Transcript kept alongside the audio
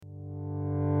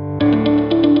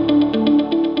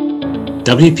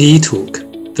WPE Talk,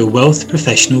 the Wealth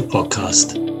Professional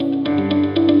Podcast.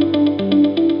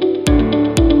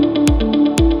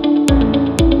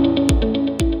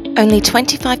 Only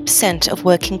 25% of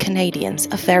working Canadians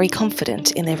are very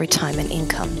confident in their retirement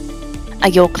income. Are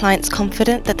your clients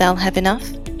confident that they'll have enough?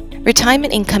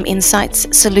 Retirement income insights,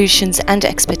 solutions, and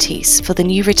expertise for the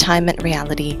new retirement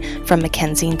reality from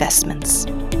Mackenzie Investments.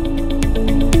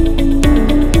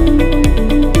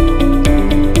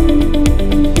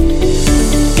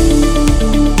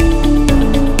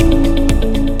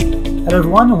 Hello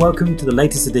everyone and welcome to the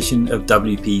latest edition of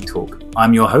WPE Talk.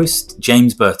 I'm your host,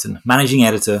 James Burton, Managing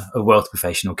Editor of Wealth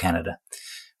Professional Canada.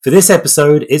 For this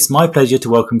episode, it's my pleasure to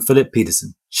welcome Philip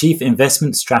Petursson, Chief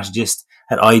Investment Strategist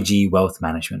at IG Wealth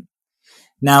Management.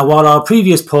 Now, while our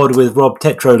previous pod with Rob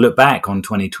Tetro looked back on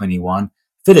 2021,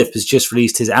 Philip has just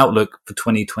released his outlook for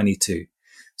 2022.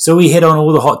 So we hit on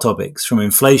all the hot topics from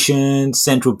inflation,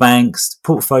 central banks,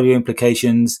 portfolio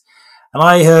implications, and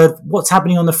I heard what's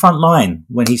happening on the front line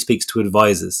when he speaks to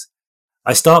advisors.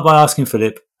 I start by asking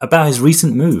Philip about his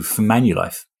recent move from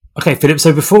Manulife. Okay, Philip,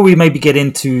 so before we maybe get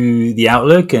into the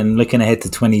outlook and looking ahead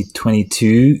to 2022,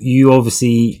 you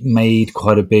obviously made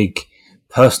quite a big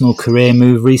personal career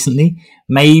move recently.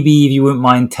 Maybe if you wouldn't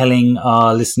mind telling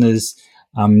our listeners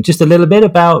just a little bit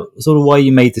about sort of why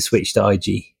you made the switch to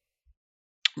IG.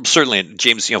 Certainly,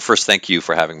 James, first, thank you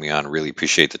for having me on. Really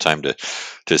appreciate the time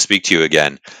to speak to you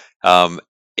again.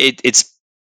 It's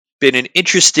been an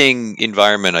interesting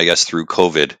environment, I guess, through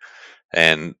COVID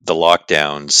and the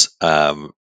lockdowns.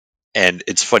 And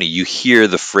it's funny, you hear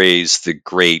the phrase, the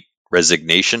great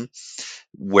resignation,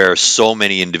 where so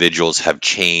many individuals have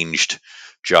changed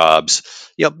jobs,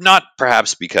 not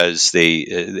perhaps because they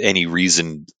any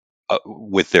reason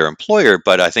with their employer,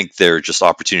 but I think there are just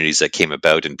opportunities that came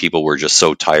about and people were just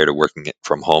so tired of working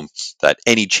from home that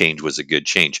any change was a good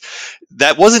change.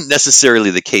 That wasn't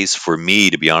necessarily the case for me,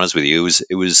 to be honest with you.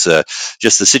 It was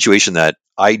just the situation that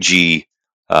IG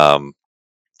and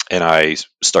I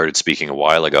started speaking a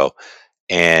while ago.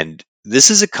 And this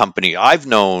is a company I've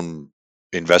known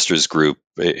Investors Group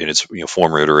in its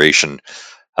former iteration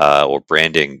or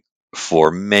branding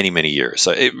for many, many years.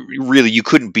 You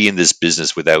couldn't be in this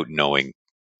business without knowing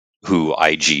who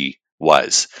IG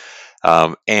was.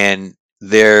 And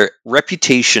their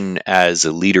reputation as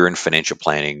a leader in financial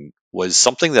planning was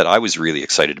something that I was really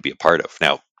excited to be a part of.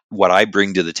 Now, what I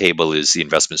bring to the table is the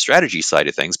investment strategy side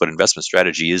of things, but investment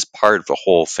strategy is part of the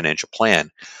whole financial plan.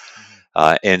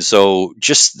 And so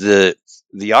just the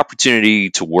opportunity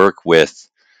to work with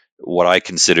what I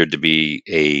considered to be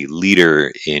a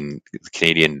leader in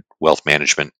Canadian wealth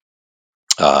management,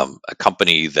 a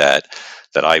company that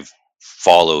I've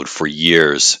followed for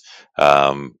years,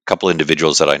 a couple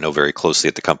individuals that I know very closely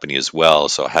at the company as well.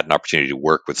 So I had an opportunity to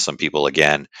work with some people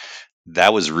again.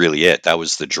 That was really it. That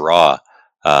was the draw.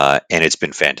 And it's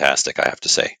been fantastic, I have to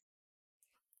say.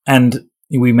 And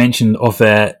we mentioned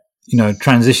off-air,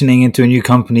 transitioning into a new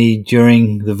company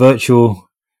during the virtual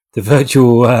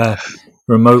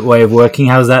remote way of working.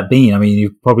 How's that been? I mean,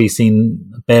 you've probably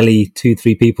seen barely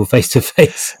 2-3 people face to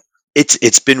face.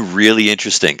 It's been really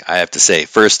interesting, I have to say.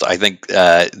 First, I think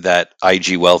that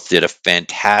IG Wealth did a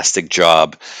fantastic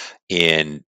job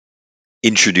in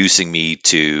introducing me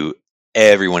to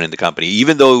everyone in the company.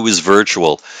 Even though it was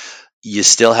virtual, you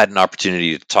still had an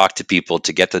opportunity to talk to people,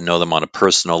 to get to know them on a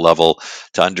personal level,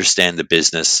 to understand the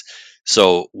business.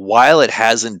 So while it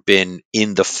hasn't been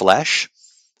in the flesh,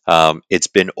 it's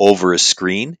been over a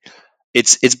screen.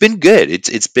 It's been good.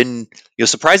 It's been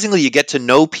surprisingly, you get to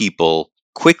know people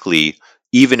quickly,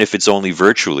 even if it's only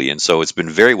virtually, and so it's been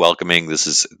very welcoming. This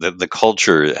is the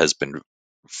culture has been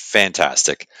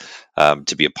fantastic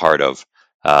to be a part of.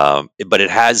 But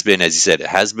it has been, as you said, it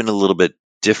has been a little bit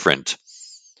different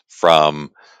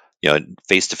from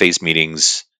face-to-face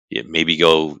meetings. Maybe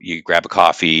you grab a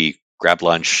coffee, grab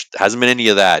lunch. Hasn't been any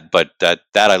of that, but that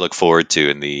I look forward to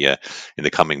in the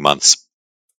coming months.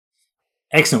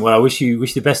 Excellent. Well, I wish you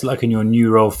the best of luck in your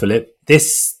new role, Philip.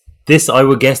 This I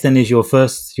would guess then is your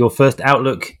first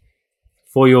outlook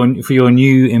for your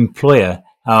new employer.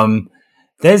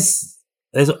 There's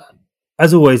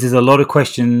as always, there's a lot of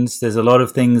questions. There's a lot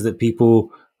of things that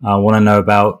people want to know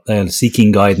about,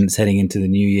 seeking guidance heading into the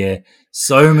new year.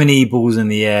 So many balls in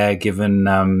the air, given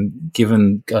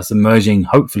us emerging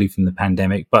hopefully from the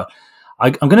pandemic. But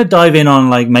I'm going to dive in on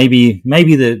maybe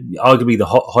arguably the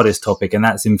hottest topic, and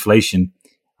that's inflation.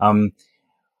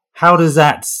 How does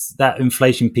that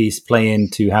inflation piece play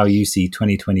into how you see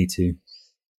 2022?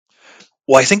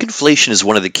 Well, I think inflation is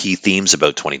one of the key themes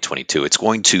about 2022. It's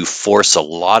going to force a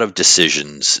lot of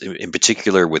decisions, in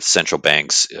particular with central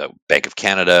banks, Bank of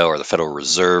Canada or the Federal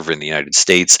Reserve in the United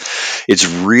States. It's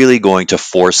really going to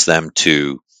force them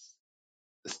to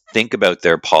think about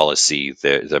their policy,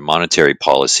 their monetary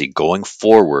policy going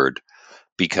forward,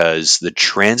 because the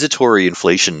transitory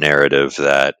inflation narrative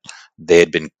that they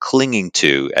had been clinging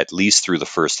to at least through the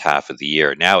first half of the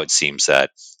year, now it seems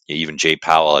that even Jay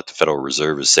Powell at the Federal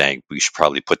Reserve is saying we should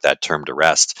probably put that term to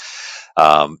rest.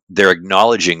 They're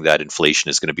acknowledging that inflation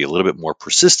is going to be a little bit more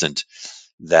persistent,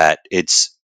 that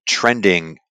it's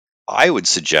trending, I would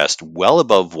suggest, well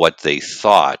above what they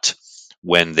thought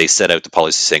when they set out the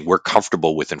policy saying we're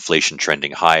comfortable with inflation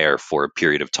trending higher for a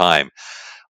period of time.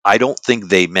 I don't think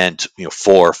they meant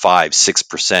 4, 5,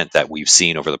 6% that we've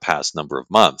seen over the past number of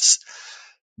months,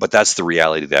 but that's the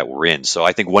reality that we're in. So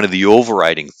I think one of the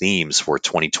overriding themes for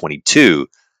 2022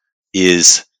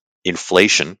 is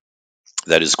inflation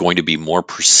that is going to be more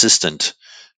persistent,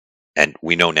 and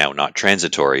we know now not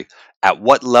transitory. At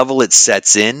what level it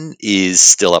sets in is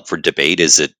still up for debate.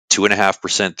 Is it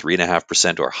 2.5%,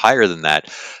 3.5%, or higher than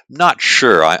that? Not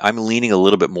sure. I'm leaning a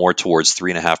little bit more towards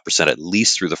 3.5%, at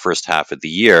least through the first half of the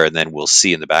year, and then we'll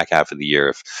see in the back half of the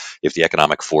year if the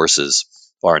economic forces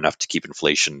are enough to keep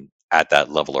inflation at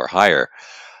that level or higher.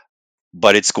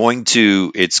 But it's going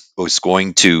to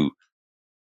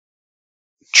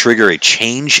trigger a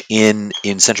change in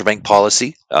central bank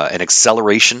policy, an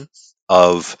acceleration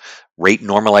of rate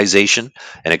normalization,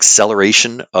 an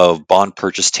acceleration of bond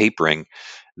purchase tapering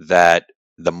that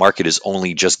the market is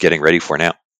only just getting ready for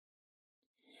now.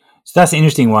 So that's an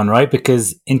interesting one, right?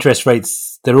 Because interest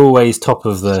rates, they're always top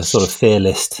of the sort of fear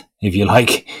list, if you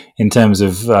like, in terms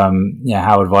of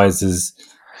how advisors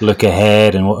look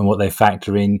ahead and what they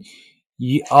factor in.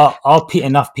 Are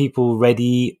enough people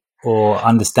ready or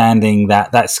understanding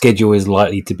that that schedule is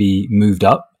likely to be moved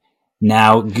up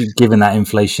now, given that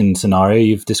inflation scenario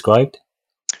you've described?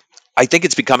 I think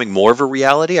it's becoming more of a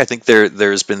reality. I think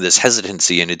there's been this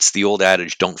hesitancy, and it's the old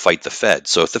adage, don't fight the Fed.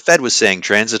 So if the Fed was saying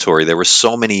transitory, there were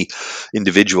so many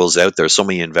individuals out there, so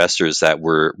many investors that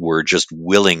were just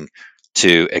willing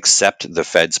to accept the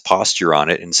Fed's posture on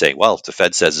it and say, well, if the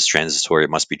Fed says it's transitory,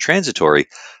 it must be transitory.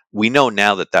 We know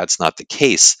now that that's not the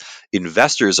case.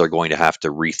 Investors are going to have to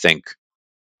rethink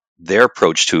their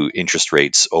approach to interest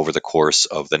rates over the course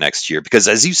of the next year, because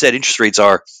as you said, interest rates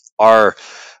are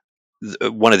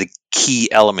one of the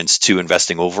key elements to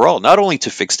investing overall, not only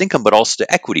to fixed income but also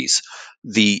to equities.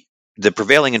 The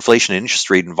prevailing inflation and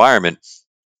interest rate environment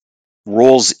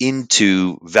rolls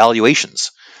into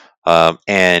valuations,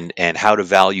 and how to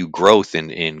value growth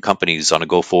in companies on a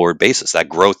go forward basis. That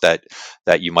growth that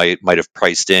you might have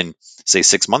priced in, say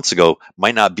 6 months ago,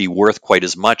 might not be worth quite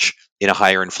as much in a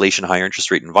higher inflation, higher interest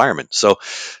rate environment. So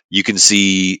you can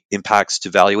see impacts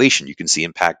to valuation, you can see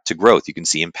impact to growth, you can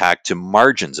see impact to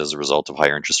margins as a result of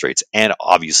higher interest rates, and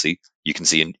obviously you can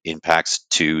see impacts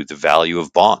to the value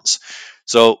of bonds.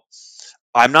 So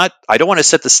I don't want to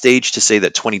set the stage to say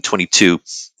that 2022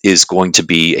 is going to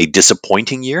be a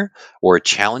disappointing year or a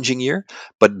challenging year,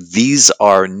 but these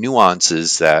are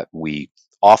nuances that we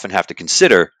often have to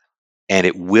consider, and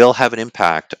it will have an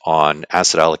impact on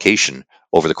asset allocation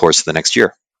over the course of the next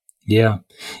year. Yeah.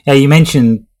 Yeah, you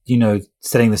mentioned,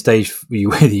 setting the stage.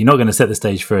 You're not going to set the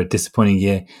stage for a disappointing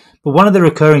year. But one of the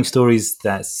recurring stories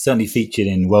that's certainly featured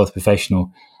in Wealth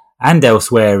Professional and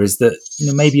elsewhere is that,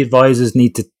 maybe advisors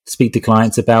need to speak to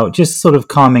clients about just sort of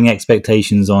calming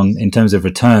expectations in terms of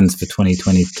returns for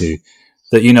 2022.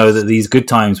 That, that these good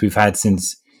times we've had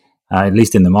since, at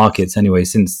least in the markets anyway,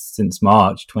 since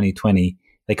March 2020,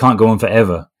 they can't go on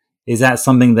forever. Is that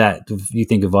something that you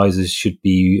think advisors should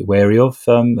be wary of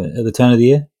at the turn of the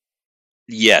year?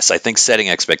 Yes, I think setting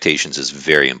expectations is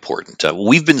very important.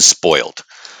 We've been spoiled.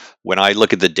 When I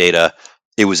look at the data,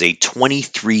 it was a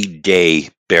 23-day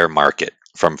bear market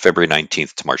from February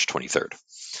 19th to March 23rd.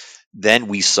 Then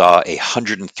we saw a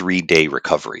 103-day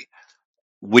recovery,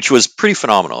 which was pretty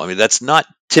phenomenal. I mean, that's not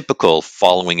typical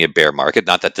following a bear market.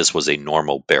 Not that this was a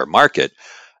normal bear market.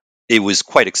 It was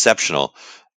quite exceptional.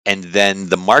 And then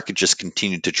the market just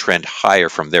continued to trend higher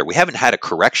from there. We haven't had a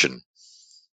correction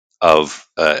of,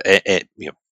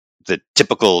 the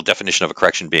typical definition of a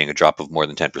correction being a drop of more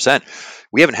than 10%.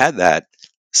 We haven't had that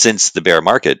since the bear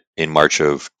market in March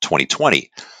of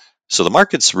 2020. So the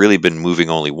market's really been moving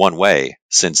only one way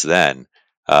since then.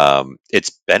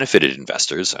 It's benefited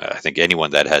investors. I think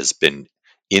anyone that has been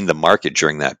in the market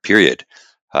during that period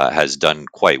has done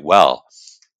quite well.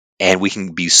 And we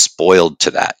can be spoiled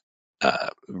to that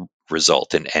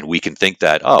result. And we can think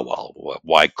that, oh, well,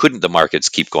 why couldn't the markets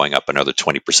keep going up another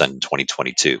 20% in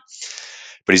 2022?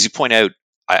 But as you point out,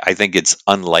 I think it's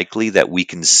unlikely that we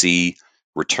can see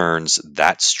returns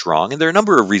that strong. And there are a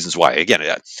number of reasons why. Again,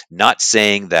 not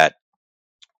saying that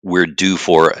we're due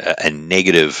for a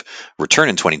negative return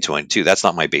in 2022. That's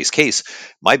not my base case.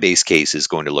 My base case is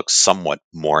going to look somewhat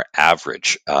more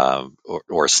average,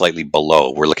 or slightly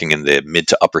below. We're looking in the mid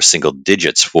to upper single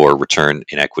digits for return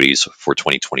in equities for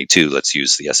 2022. Let's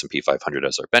use the S&P 500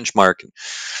 as our benchmark. And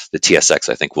the TSX,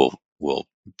 I think, will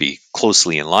be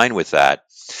closely in line with that.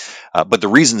 But the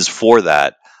reasons for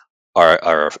that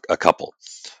are a couple.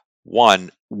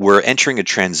 One, we're entering a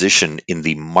transition in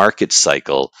the market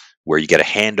cycle where you get a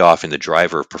handoff in the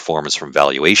driver of performance from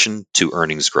valuation to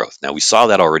earnings growth. Now, we saw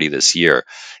that already this year.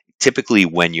 Typically,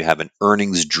 when you have an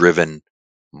earnings-driven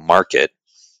market,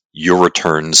 your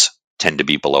returns tend to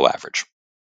be below average.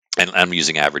 And I'm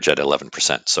using average at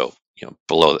 11%. So,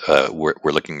 below,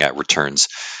 we're looking at returns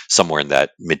somewhere in that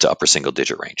mid to upper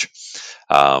single-digit range.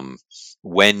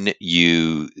 When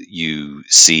you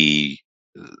see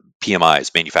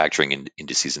PMIs, manufacturing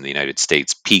indices in the United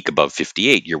States, peak above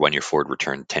 58, your 1-year forward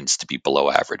return tends to be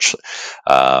below average.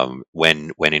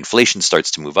 When inflation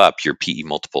starts to move up, your PE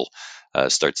multiple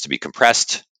starts to be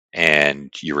compressed,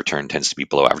 and your return tends to be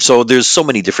below average. So there's so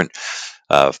many different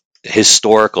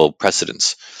historical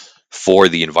precedents for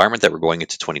the environment that we're going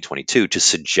into 2022 to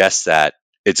suggest that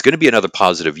it's going to be another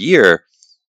positive year.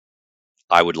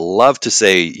 I would love to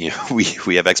say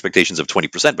we have expectations of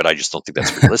 20%, but I just don't think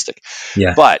that's realistic.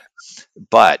 Yeah. But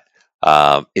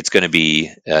it's going to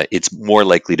be it's more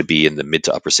likely to be in the mid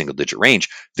to upper single digit range.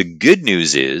 The good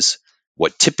news is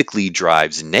what typically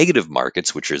drives negative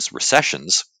markets, which is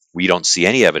recessions. We don't see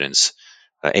any evidence,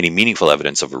 any meaningful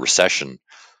evidence of a recession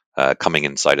coming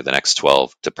inside of the next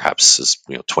 12 to perhaps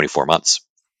 24 months.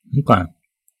 Okay.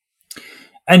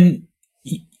 And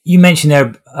you mentioned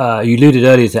there, you alluded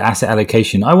earlier to asset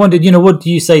allocation. I wondered, what do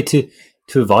you say to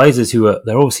advisors who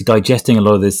they're obviously digesting a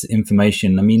lot of this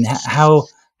information? I mean, how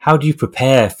do you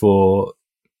prepare for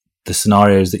the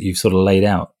scenarios that you've sort of laid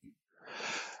out?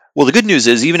 Well, the good news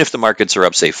is even if the markets are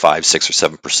up, say 5, 6, or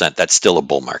 7%, that's still a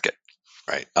bull market,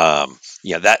 right?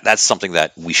 That's something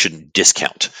that we shouldn't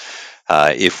discount.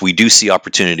 If we do see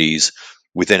opportunities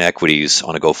within equities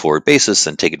on a go-forward basis,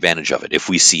 then take advantage of it. If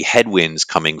we see headwinds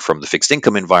coming from the fixed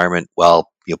income environment,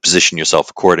 well, position yourself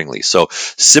accordingly. So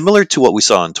similar to what we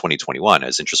saw in 2021,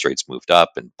 as interest rates moved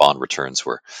up and bond returns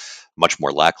were much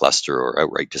more lackluster or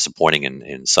outright disappointing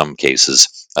in some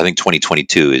cases, I think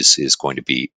 2022 is going to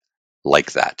be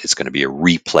like that. It's going to be a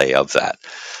replay of that.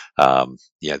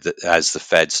 As the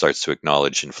Fed starts to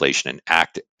acknowledge inflation and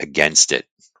act against it,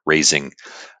 raising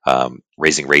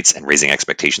rates and raising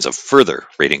expectations of further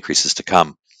rate increases to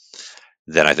come,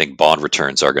 then I think bond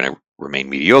returns are going to remain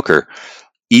mediocre,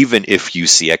 even if you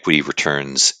see equity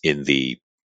returns in the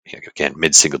again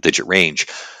mid-single digit range.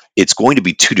 It's going to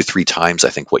be 2 to 3 times, I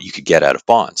think, what you could get out of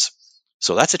bonds.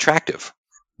 So that's attractive.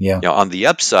 Yeah. On the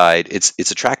upside,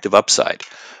 it's attractive upside.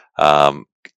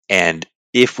 And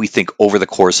if we think over the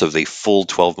course of a full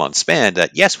 12-month span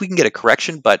that yes, we can get a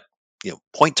correction, but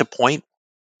point to point,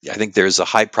 I think there's a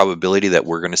high probability that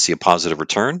we're going to see a positive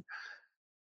return,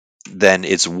 then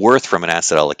it's worth, from an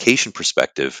asset allocation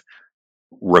perspective,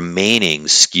 remaining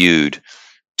skewed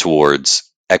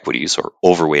towards equities or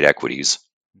overweight equities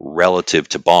relative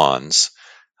to bonds,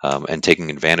 and taking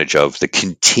advantage of the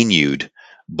continued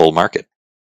bull market.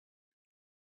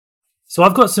 So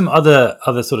I've got some other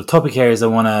sort of topic areas I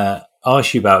want to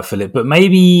ask you about, Philip, but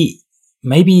maybe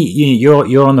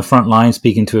you're on the front line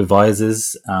speaking to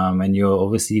advisors, and you're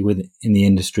obviously in the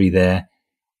industry there.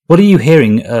 What are you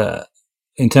hearing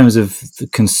in terms of the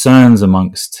concerns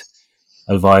amongst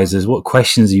advisors? What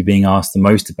questions are you being asked the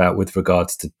most about with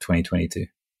regards to 2022?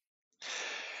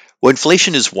 Well,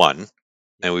 inflation is one,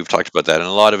 and we've talked about that. And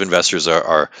a lot of investors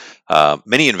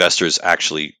many investors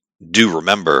actually do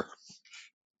remember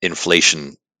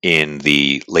inflation in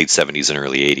the late 70s and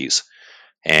early 80s.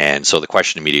 And so the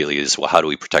question immediately is, well, how do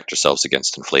we protect ourselves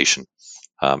against inflation?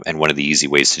 And one of the easy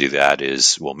ways to do that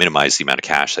is, well, minimize the amount of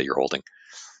cash that you're holding.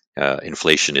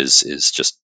 Inflation is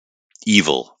just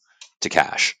evil to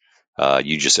cash.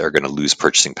 You just are going to lose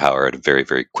purchasing power at a very,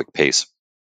 very quick pace.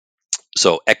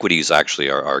 So equities actually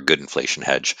are a good inflation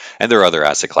hedge, and there are other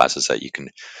asset classes that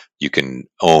you can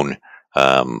own,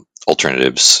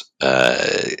 alternatives,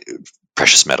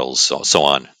 precious metals, so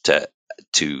on,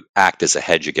 to act as a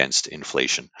hedge against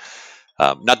inflation.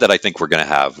 Not that I think we're going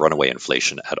to have runaway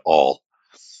inflation at all.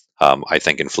 I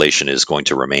think inflation is going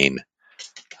to remain,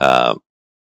 I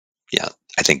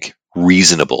think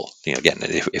reasonable. Again,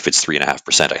 if it's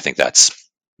 3.5%, I think that's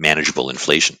manageable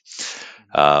inflation.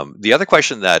 The other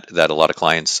question that a lot of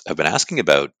clients have been asking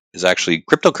about is actually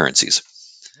cryptocurrencies.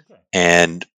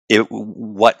 and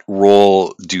what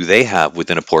role do they have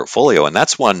within a portfolio? And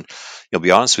that's one, I'll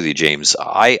be honest with you, James,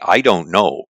 I don't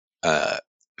know uh,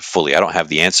 fully. I don't have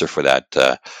the answer for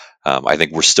that. I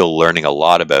think we're still learning a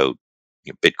lot about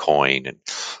Bitcoin and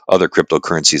other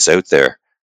cryptocurrencies out there.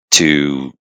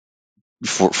 To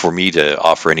For me to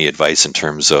offer any advice in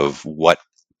terms of what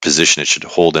position it should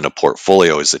hold in a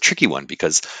portfolio is a tricky one,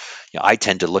 because I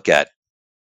tend to look at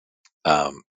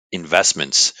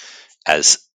investments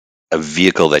as a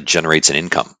vehicle that generates an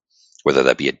income, whether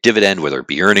that be a dividend, whether it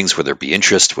be earnings, whether it be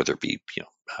interest, whether it be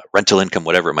rental income,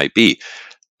 whatever it might be.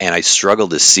 And I struggle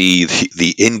to see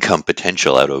the income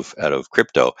potential out of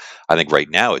crypto. I think right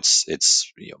now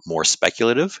it's more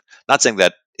speculative. Not saying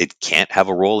that it can't have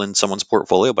a role in someone's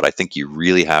portfolio, but I think you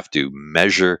really have to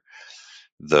measure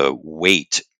the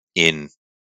weight in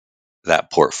that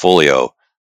portfolio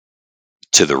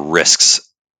to the risks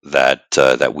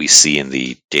that we see in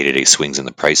the day-to-day swings in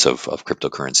the price of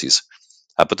cryptocurrencies.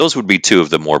 But those would be two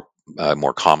of the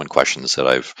more common questions that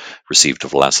I've received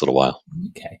over the last little while.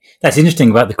 Okay, that's interesting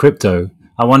about the crypto.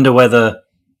 I wonder whether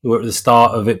we're at the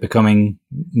start of it becoming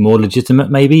more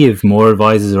legitimate, maybe, if more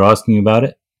advisors are asking about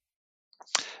it.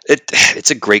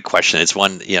 It's a great question. It's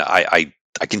one, I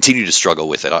continue to struggle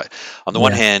with it. On the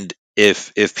one hand,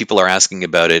 if people are asking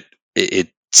about it, it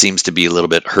seems to be a little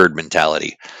bit herd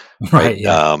mentality, right? Right.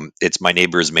 Yeah. It's my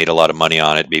neighbor's made a lot of money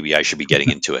on it. Maybe I should be getting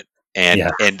into it.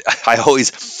 Yeah. And I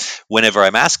always, whenever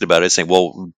I'm asked about it, say,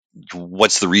 well,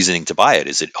 what's the reasoning to buy it?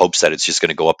 Is it hopes that it's just going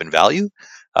to go up in value?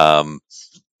 Um,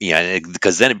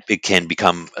 because then it can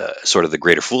become sort of the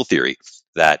greater fool theory,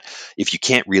 that if you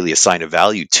can't really assign a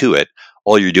value to it,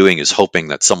 all you're doing is hoping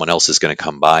that someone else is going to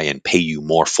come by and pay you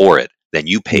more for it than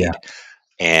you Yeah. paid.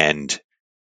 And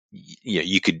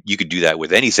you could do that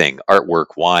with anything: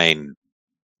 artwork, wine,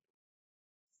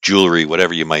 jewelry,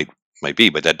 whatever you might be,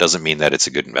 but that doesn't mean that it's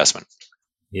a good investment.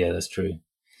 Yeah, that's true.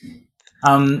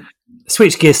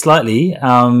 Switch gears slightly.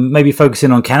 Maybe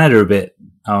focusing on Canada a bit.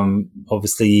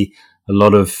 Obviously, a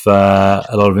lot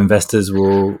of investors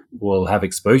will have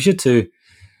exposure to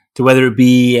whether it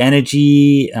be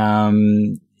energy,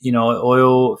 oil,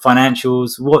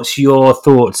 financials. What's your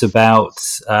thoughts about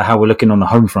how we're looking on the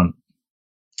home front?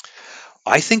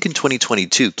 I think in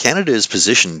 2022, Canada is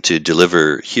positioned to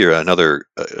deliver here another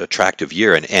attractive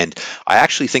year, and I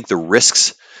actually think the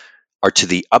risks are to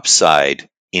the upside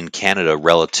in Canada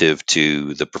relative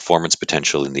to the performance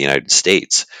potential in the United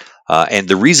States. And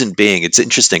the reason being, it's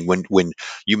interesting when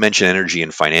you mention energy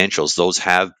and financials; those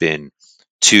have been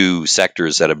two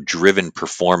sectors that have driven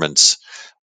performance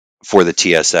for the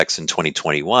TSX in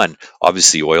 2021.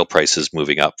 Obviously, oil prices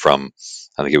moving up from,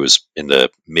 I think it was in the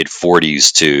mid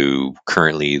 40s, to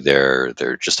currently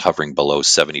they're just hovering below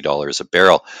 $70 a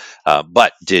barrel,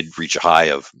 but did reach a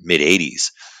high of mid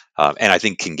 80s, and I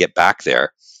think can get back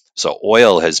there. So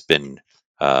oil has been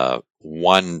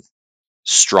one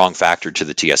strong factor to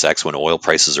the TSX. When oil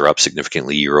prices are up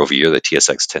significantly year over year, the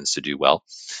TSX tends to do well.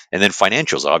 And then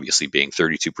financials, obviously being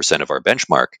 32% of our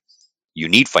benchmark, you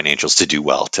need financials to do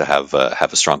well to have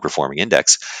a strong performing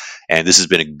index. And this has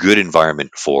been a good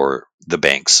environment for the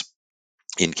banks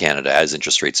in Canada as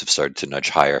interest rates have started to nudge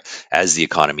higher, as the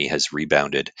economy has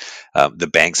rebounded. The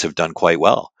banks have done quite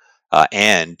well.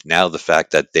 And now the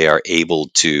fact that they are able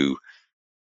to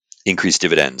increase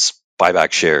dividends, buy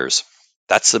back shares,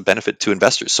 that's a benefit to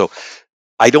investors. So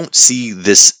I don't see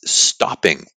this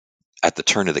stopping at the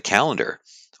turn of the calendar.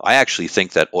 I actually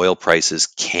think that oil prices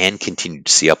can continue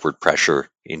to see upward pressure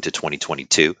into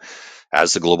 2022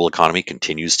 as the global economy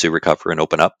continues to recover and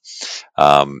open up.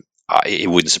 It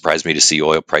wouldn't surprise me to see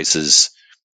oil prices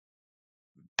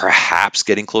perhaps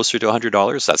getting closer to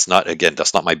 $100.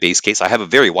 That's not my base case. I have a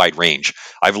very wide range.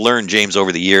 I've learned, James,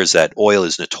 over the years that oil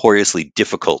is notoriously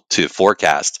difficult to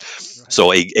forecast. Right.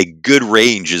 So a good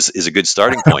range is a good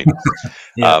starting point.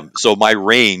 Yeah. So my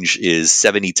range is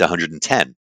 70 to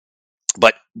 110.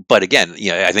 But again,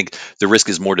 I think the risk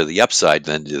is more to the upside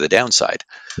than to the downside.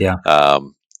 Yeah.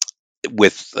 So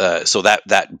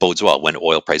that bodes well. When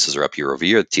oil prices are up year over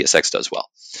year, the TSX does well.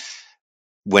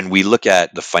 When we look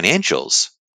at the financials,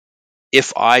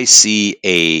 if I see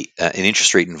an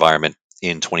interest rate environment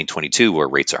in 2022 where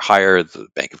rates are higher, the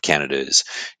Bank of Canada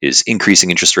is increasing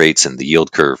interest rates, and the yield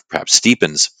curve perhaps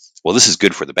steepens, well, this is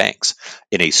good for the banks.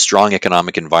 In a strong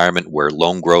economic environment where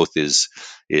loan growth is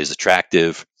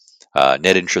attractive,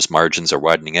 net interest margins are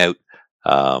widening out,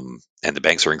 and the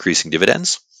banks are increasing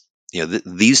dividends.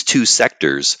 These two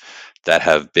sectors that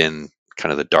have been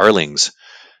kind of the darlings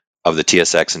of the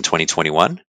TSX in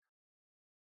 2021,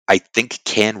 I think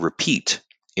can repeat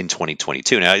in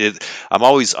 2022. Now, I'm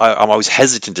always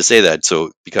hesitant to say that,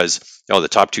 so because the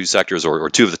top two sectors or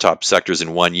two of the top sectors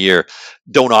in one year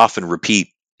don't often repeat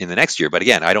in the next year. But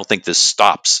again, I don't think this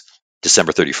stops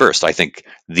December 31st. I think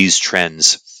these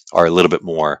trends are a little bit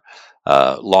more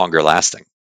longer lasting.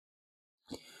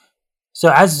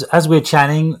 So as we're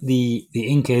chatting, the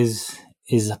ink is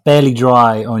barely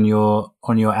dry on your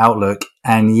outlook,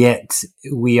 and yet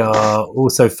we are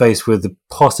also faced with the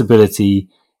possibility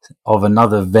of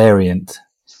another variant.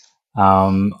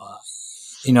 I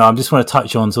just want to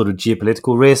touch on sort of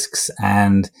geopolitical risks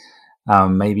and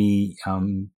maybe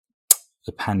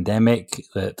the pandemic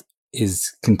that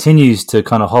continues to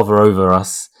kind of hover over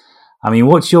us. I mean,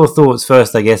 what's your thoughts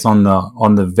first, I guess, on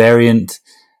the variant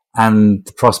and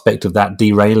the prospect of that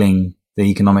derailing the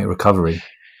economic recovery?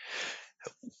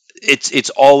 It's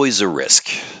always a risk,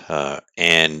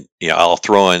 and I'll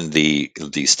throw in the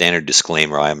standard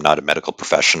disclaimer: I am not a medical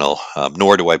professional,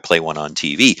 nor do I play one on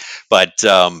TV. But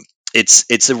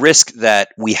it's a risk that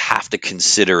we have to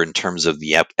consider in terms of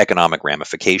the economic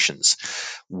ramifications.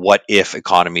 What if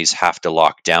economies have to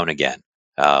lock down again?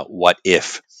 What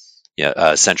if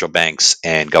central banks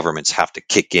and governments have to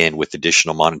kick in with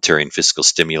additional monetary and fiscal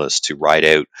stimulus to ride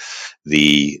out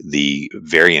the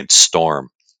variant storm,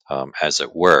 as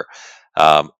it were?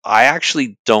 I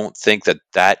actually don't think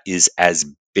that is as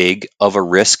big of a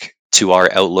risk to our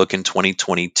outlook in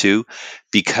 2022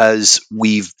 because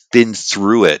we've been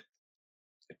through it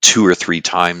two or three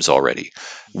times already.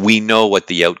 We know what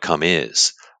the outcome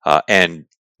is, and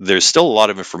there's still a lot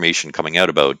of information coming out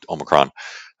about Omicron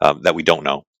that we don't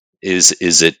know.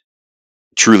 Is it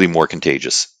truly more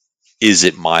contagious? Is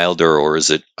it milder, or is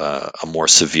it a more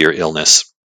severe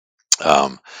illness?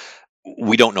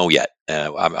 We don't know yet.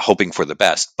 I'm hoping for the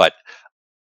best, but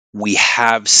we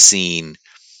have seen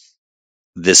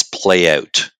this play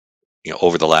out,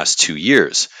 over the last 2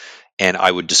 years, and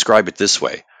I would describe it this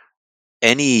way: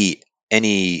 any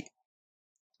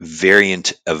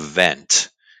variant event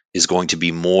is going to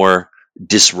be more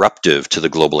disruptive to the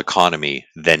global economy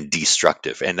than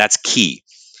destructive, and that's key.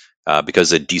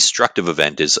 Because a destructive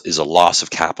event is a loss of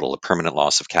capital, a permanent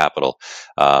loss of capital,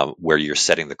 where you're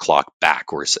setting the clock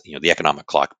back, or the economic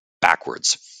clock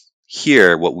backwards.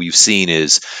 Here, what we've seen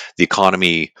is the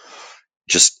economy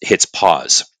just hits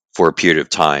pause for a period of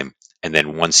time, and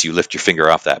then once you lift your finger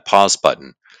off that pause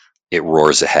button, it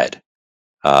roars ahead.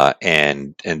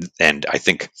 And I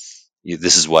think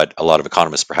this is what a lot of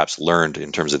economists perhaps learned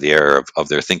in terms of the error of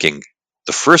their thinking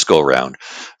the first go around,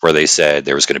 where they said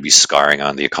there was going to be scarring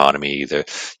on the economy.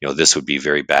 This would be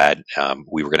very bad.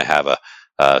 We were going to have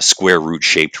a square root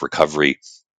shaped recovery,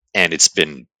 and it's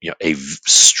been a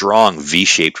strong V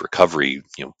shaped recovery,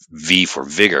 V for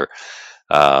vigor,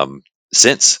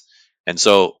 since. And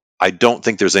so I don't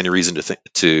think there's any reason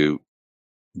to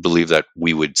believe that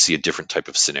we would see a different type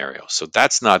of scenario. So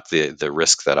that's not the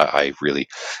risk that I really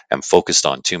am focused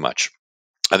on too much.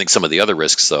 I think some of the other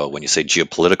risks, though, when you say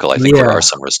geopolitical, I think there are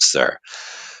some risks there.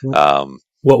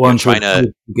 What ones China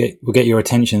will get your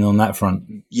attention on that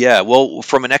front? Yeah, well,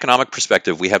 from an economic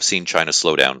perspective, we have seen China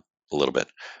slow down a little bit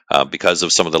because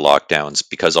of some of the lockdowns,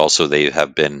 because also they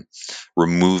have been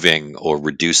removing or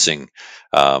reducing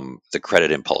the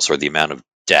credit impulse or the amount of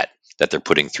debt that they're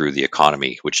putting through the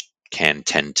economy, which can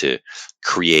tend to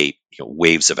create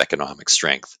waves of economic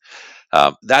strength.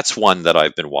 That's one that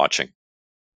I've been watching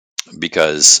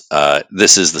because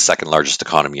this is the second largest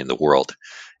economy in the world.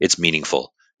 It's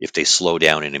meaningful. If they slow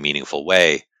down in a meaningful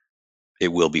way, it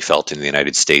will be felt in the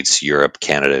United States, Europe,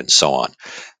 Canada, and so on.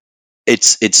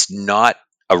 It's not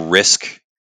a risk,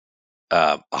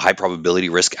 a high probability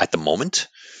risk at the moment,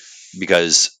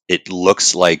 because it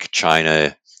looks like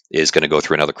China is going to go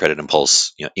through another credit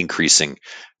impulse, increasing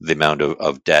the amount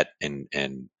of debt and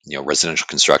residential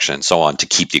construction and so on to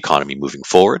keep the economy moving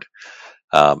forward.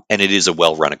 And it is a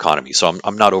well-run economy, so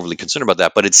I'm not overly concerned about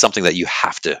that. But it's something that you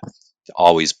have to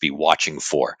always be watching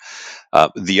for.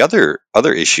 The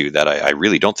other issue that I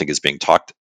really don't think is being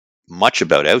talked much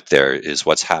about out there is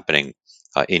what's happening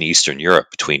in Eastern Europe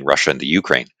between Russia and the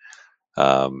Ukraine.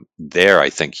 There, I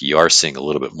think you are seeing a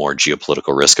little bit more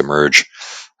geopolitical risk emerge.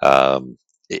 I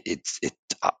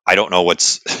don't know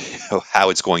how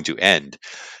it's going to end,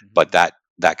 but that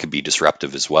could be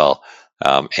disruptive as well,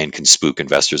 and can spook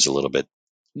investors a little bit.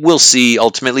 We'll see.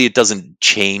 Ultimately, it doesn't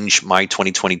change my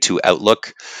 2022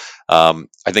 outlook. I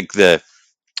think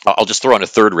I'll just throw in a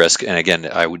third risk, and again,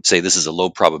 I would say this is a low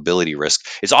probability risk.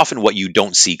 It's often what you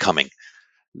don't see coming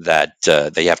that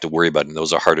they have to worry about, and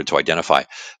those are harder to identify.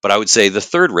 But I would say the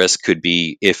third risk could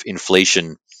be if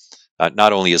inflation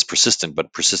not only is persistent,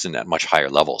 but persistent at much higher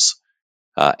levels.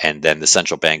 and then the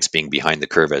central banks being behind the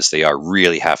curve as they are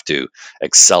really have to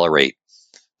accelerate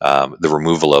the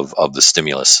removal of the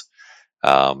stimulus,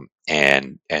 and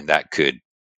that could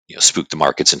spook the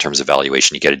markets in terms of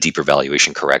valuation. You get a deeper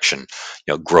valuation correction.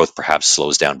 Growth perhaps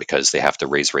slows down because they have to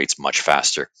raise rates much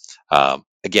faster.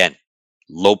 Again,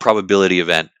 low probability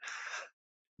event,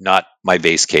 not my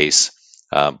base case,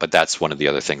 but that's one of the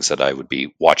other things that I would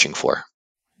be watching for.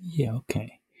 Yeah,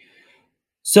 okay.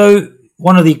 So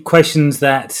one of the questions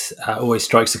that always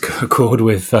strikes a chord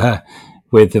with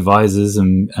advisors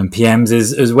and PMs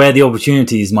is where the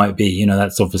opportunities might be.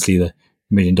 That's obviously the $1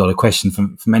 million question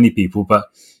for many people. But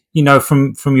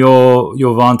from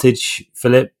your vantage,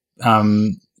 Philip,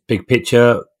 big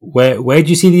picture, where do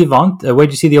you see where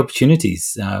do you see the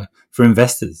opportunities for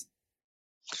investors?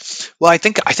 Well, I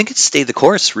think it's stay the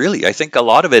course. Really, I think a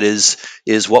lot of it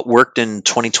is what worked in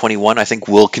 2021. I think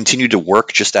will continue to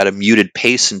work just at a muted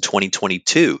pace in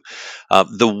 2022.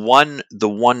 The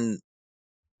one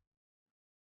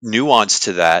nuance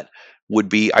to that would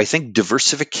be, I think,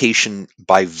 diversification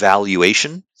by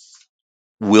valuation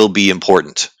will be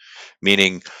important.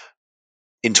 Meaning,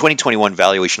 in 2021,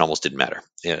 valuation almost didn't matter.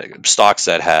 Stocks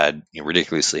that had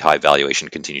ridiculously high valuation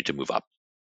continued to move up.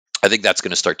 I think that's going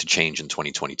to start to change in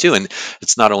 2022. And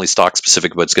it's not only stock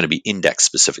specific, but it's going to be index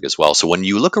specific as well. So when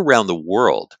you look around the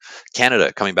world,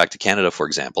 Canada, coming back to Canada, for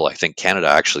example, I think Canada,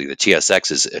 actually, the TSX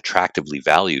is attractively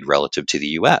valued relative to the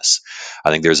US.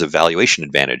 I think there's a valuation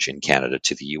advantage in Canada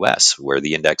to the US, where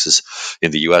the index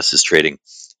in the US is trading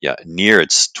near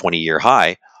its 20-year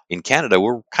high. In Canada,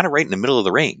 we're kind of right in the middle of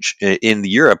the range. In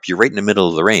Europe, you're right in the middle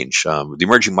of the range. The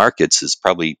emerging markets is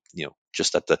probably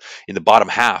just in the bottom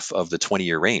half of the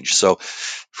 20-year range. So,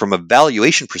 from a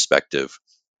valuation perspective,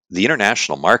 the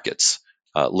international markets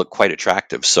look quite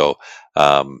attractive. So,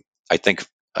 I think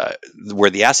where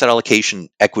the asset allocation,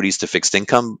 equities to fixed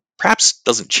income, perhaps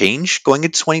doesn't change going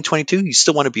into 2022. You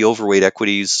still want to be overweight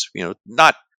equities.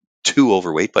 Not too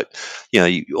overweight, but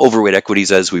overweight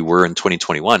equities as we were in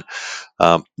 2021.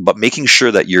 But making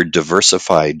sure that you're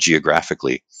diversified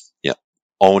geographically,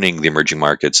 owning the emerging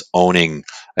markets, owning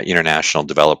international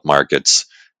developed markets,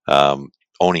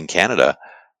 owning Canada,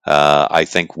 I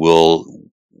think will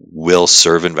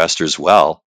serve investors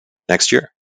well next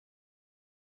year.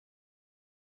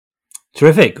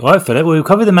 Terrific. All right, Philip. Well, we've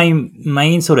covered the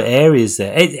main sort of areas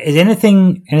there. Is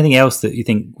anything else that you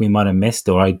think we might have missed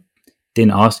or I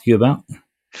didn't ask you about?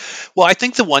 Well, I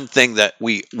think the one thing that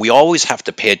we always have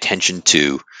to pay attention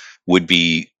to would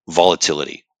be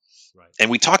volatility. Right. And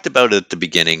we talked about it at the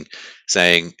beginning,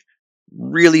 saying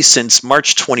really since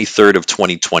March 23rd of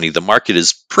 2020, the market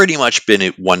has pretty much been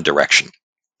in one direction,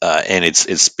 and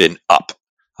it's been up.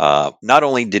 Not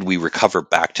only did we recover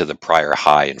back to the prior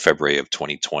high in February of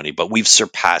 2020, but we've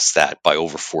surpassed that by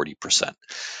over 40%.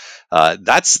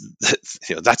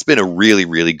 That's been a really,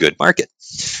 really good market.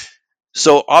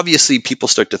 So obviously people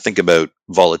start to think about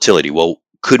volatility. Well,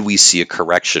 could we see a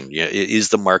correction? Is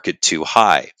the market too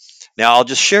high? Now, I'll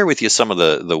just share with you some of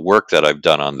the work that I've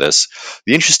done on this.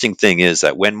 The interesting thing is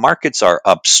that when markets are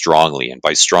up strongly, and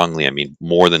by strongly I mean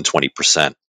more than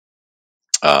 20%,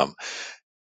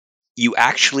 you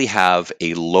actually have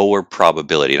a lower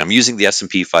probability. And I'm using the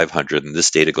S&P 500, and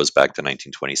this data goes back to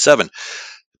 1927.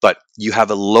 But you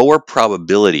have a lower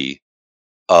probability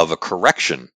of a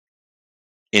correction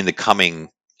in the coming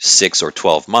 6 or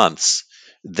 12 months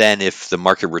than if the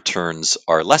market returns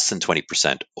are less than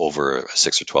 20% over a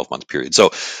 6 or 12-month period.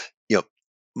 So,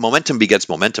 momentum begets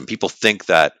momentum. People think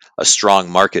that a strong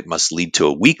market must lead to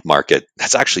a weak market.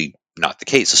 That's actually not the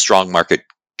case. A strong market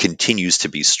continues to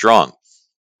be strong.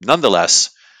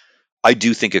 Nonetheless, I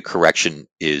do think a correction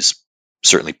is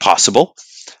certainly possible.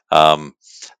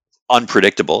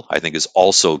 Unpredictable, I think, is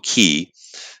also key,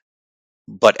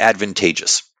 but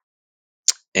advantageous.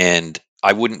 And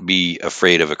I wouldn't be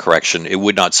afraid of a correction. It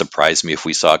would not surprise me if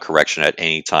we saw a correction at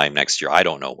any time next year. I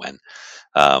don't know when.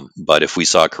 But if we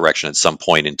saw a correction at some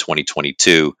point in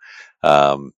 2022,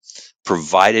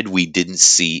 provided we didn't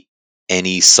see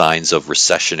any signs of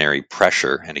recessionary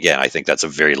pressure, and again, I think that's a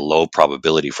very low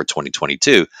probability for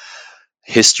 2022,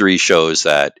 history shows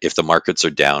that if the markets are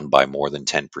down by more than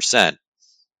 10%,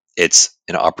 it's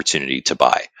an opportunity to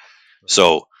buy.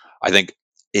 So I think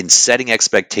in setting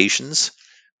expectations,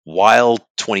 while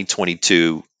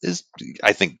 2022 is,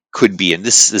 I think, could be, and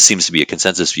this seems to be a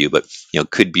consensus view, but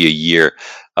could be a year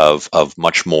of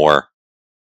much more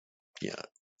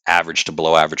average to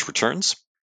below average returns.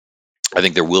 I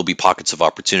think there will be pockets of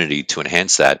opportunity to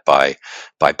enhance that by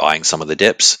buying some of the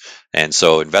dips. And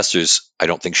so investors, I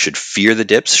don't think, should fear the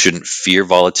dips, shouldn't fear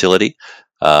volatility.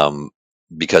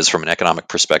 because from an economic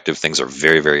perspective, things are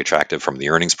very, very attractive. From the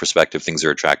earnings perspective, things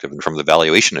are attractive. And from the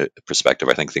valuation perspective,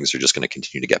 I think things are just going to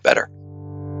continue to get better.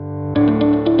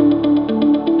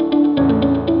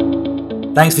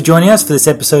 Thanks for joining us for this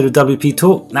episode of WP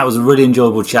Talk. That was a really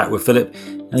enjoyable chat with Philip.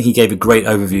 I think he gave a great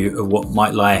overview of what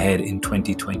might lie ahead in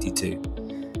 2022.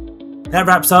 That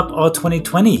wraps up our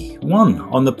 2021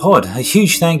 on the pod. A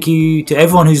huge thank you to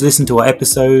everyone who's listened to our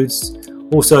episodes.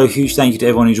 Also, a huge thank you to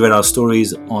everyone who's read our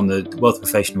stories on the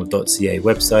wealthprofessional.ca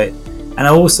website. And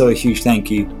also a huge thank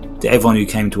you to everyone who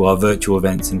came to our virtual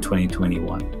events in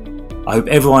 2021. I hope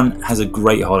everyone has a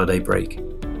great holiday break.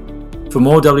 For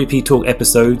more WP Talk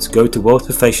episodes, go to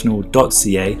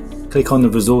wealthprofessional.ca, click on the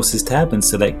Resources tab and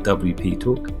select WP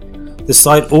Talk. The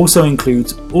site also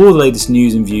includes all the latest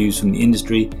news and views from the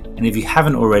industry, and if you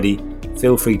haven't already,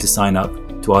 feel free to sign up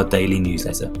to our daily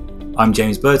newsletter. I'm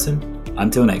James Burton.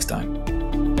 Until next time.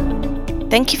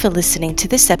 Thank you for listening to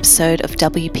this episode of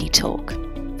WP Talk.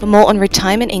 For more on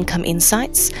retirement income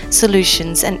insights,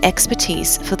 solutions, and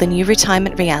expertise for the new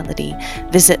retirement reality,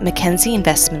 visit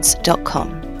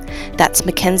mackenzieinvestments.com. That's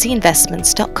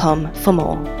mackenzieinvestments.com for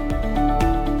more.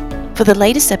 For the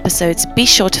latest episodes, be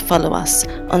sure to follow us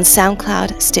on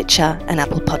SoundCloud, Stitcher, and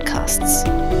Apple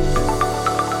Podcasts.